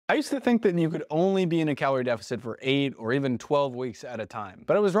I used to think that you could only be in a calorie deficit for 8 or even 12 weeks at a time,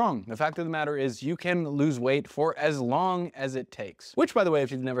 but I was wrong. The fact of the matter is you can lose weight for as long as it takes. Which, by the way,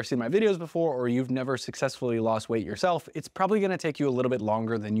 if you've never seen my videos before or you've never successfully lost weight yourself, it's probably going to take you a little bit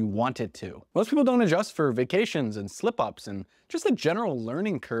longer than you want it to. Most people don't adjust for vacations and slip-ups and just the general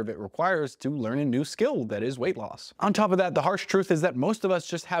learning curve it requires to learn a new skill that is weight loss. On top of that, the harsh truth is that most of us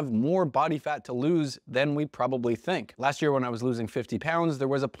just have more body fat to lose than we probably think. Last year when I was losing 50 pounds, there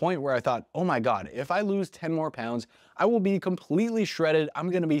was a point where I thought, oh my God, if I lose 10 more pounds, I will be completely shredded. I'm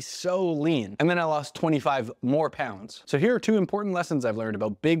gonna be so lean. And then I lost 25 more pounds. So here are 2 important lessons I've learned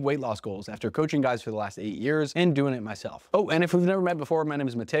about big weight loss goals after coaching guys for the last 8 years and doing it myself. Oh, and if we've never met before, my name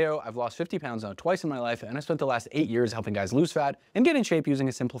is Matteo. I've lost 50 pounds now twice in my life, and I spent the last 8 years helping guys lose fat and get in shape using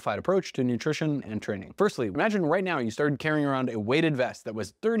a simplified approach to nutrition and training. Firstly, imagine right now you started carrying around a weighted vest that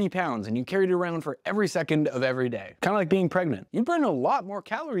was 30 pounds and you carried it around for every second of every day. Kind of like being pregnant. You burn a lot more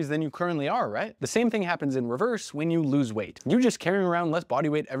calories than you currently are, right? The same thing happens in reverse when you lose weight. You just carrying around less body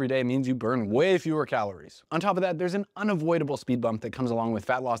weight every day means you burn way fewer calories. On top of that, there's an unavoidable speed bump that comes along with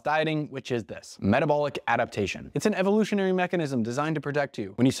fat loss dieting, which is this: metabolic adaptation. It's an evolutionary mechanism designed to protect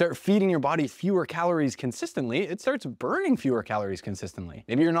you. When you start feeding your body fewer calories consistently, it starts burning fewer calories consistently.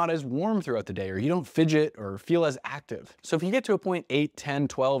 Maybe you're not as warm throughout the day, or you don't fidget or feel as active. So if you get to a point 8, 10,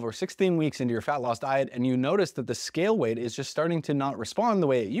 12, or 16 weeks into your fat loss diet and you notice that the scale weight is just starting to not respond the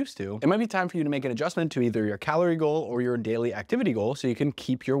way it used to, it might be time for you to make an adjustment to either your calorie goal or your daily activity goal so you can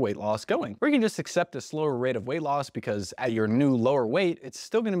keep your weight loss going. Or you can just accept a slower rate of weight loss because at your new lower weight, it's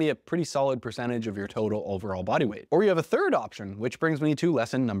still going to be a pretty solid percentage of your total overall body weight. Or you have a third option, which brings me to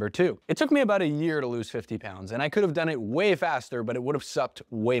lesson number 2. It took me about a year to lose 50 pounds, and I could have done it way faster, but it would have sucked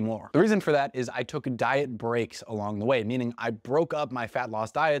way more. The reason for that is I took diet breaks along the way, meaning I broke up my fat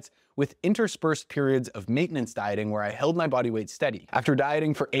loss diets with interspersed periods of maintenance dieting where I held my body weight steady. After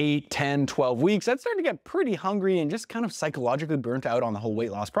dieting for 8, 10, 12 weeks, I'd start to get pretty hungry and just kind of psychologically burnt out on the whole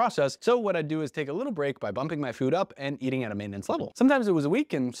weight loss process. So what I'd do is take a little break by bumping my food up and eating at a maintenance level. Sometimes it was a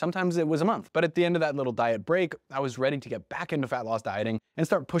week and sometimes it was a month. But at the end of that little diet break, I was ready to get back into fat loss dieting and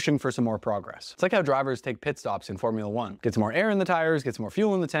start pushing for some more progress. It's like how drivers take pit stops in Formula 1. Get some more air in the tires, get some more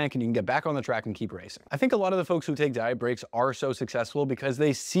fuel in the tank, and you can get back on the track and keep racing. I think a lot of the folks who take diet breaks are so successful because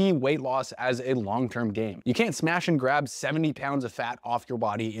they see weight loss as a long-term game. You can't smash and grab 70 pounds of fat off your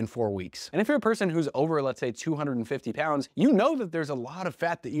body in 4 weeks. And if you're a person who's over, let's say, 250 pounds, you know that there's a lot of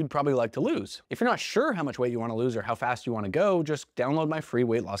fat that you'd probably like to lose. If you're not sure how much weight you want to lose or how fast you want to go, just download my free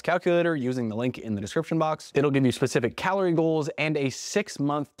weight loss calculator using the link in the description box. It'll give you specific calorie goals and a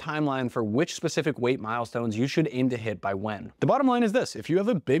 6-month timeline for which specific weight milestones you should aim to hit by when. The bottom line is this: if you have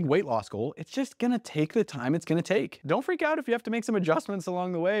a big weight loss goal, it's just gonna take the time it's gonna take. Don't freak out if you have to make some adjustments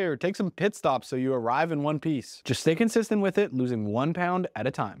along the way or take some pit stops so you arrive in one piece. Just stay consistent with it, losing 1 pound at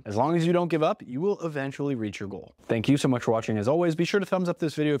a time. As long as you don't give up, you will eventually reach your goal. Thank you so much for watching. As always, be sure to thumbs up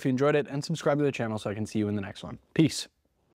this video if you enjoyed it and subscribe to the channel so I can see you in the next one. Peace.